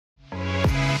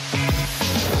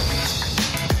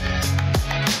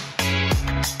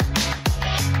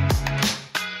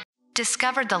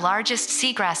discovered the largest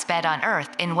seagrass bed on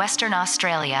Earth in Western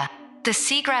Australia. The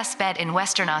seagrass bed in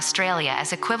Western Australia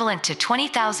is equivalent to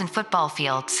 20,000 football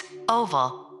fields,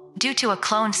 oval, due to a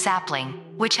cloned sapling,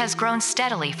 which has grown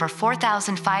steadily for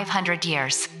 4,500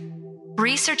 years.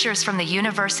 Researchers from the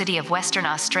University of Western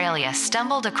Australia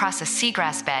stumbled across a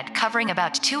seagrass bed covering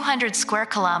about 200 square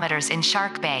kilometers in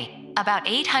Shark Bay, about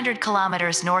 800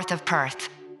 kilometers north of Perth.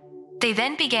 They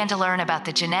then began to learn about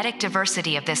the genetic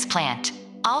diversity of this plant,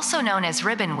 also known as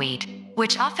ribbonweed,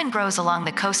 which often grows along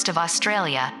the coast of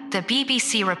Australia, the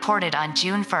BBC reported on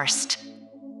June 1st.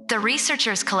 The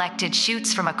researchers collected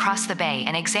shoots from across the bay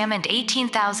and examined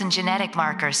 18,000 genetic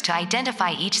markers to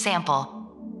identify each sample.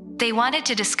 They wanted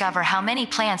to discover how many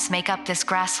plants make up this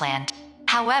grassland.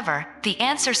 However, the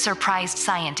answer surprised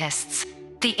scientists.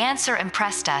 The answer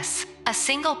impressed us. A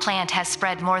single plant has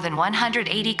spread more than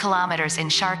 180 kilometers in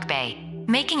Shark Bay,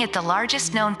 making it the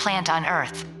largest known plant on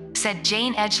Earth, said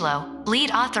Jane Edgeloe,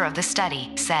 lead author of the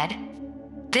study, said.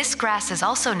 This grass is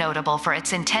also notable for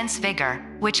its intense vigor,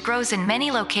 which grows in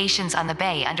many locations on the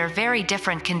bay under very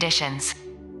different conditions.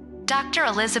 Dr.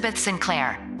 Elizabeth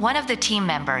Sinclair, one of the team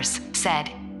members,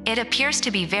 said, "It appears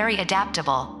to be very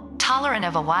adaptable, tolerant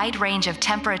of a wide range of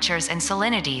temperatures and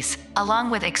salinities, along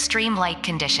with extreme light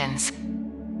conditions.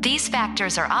 These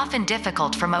factors are often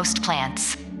difficult for most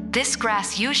plants. This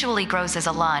grass usually grows as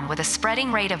a lawn with a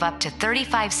spreading rate of up to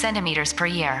 35 centimeters per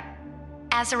year."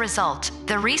 As a result,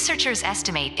 the researchers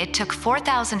estimate it took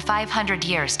 4,500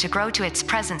 years to grow to its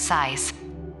present size.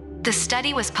 The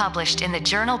study was published in the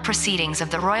journal Proceedings of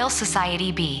the Royal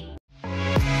Society B.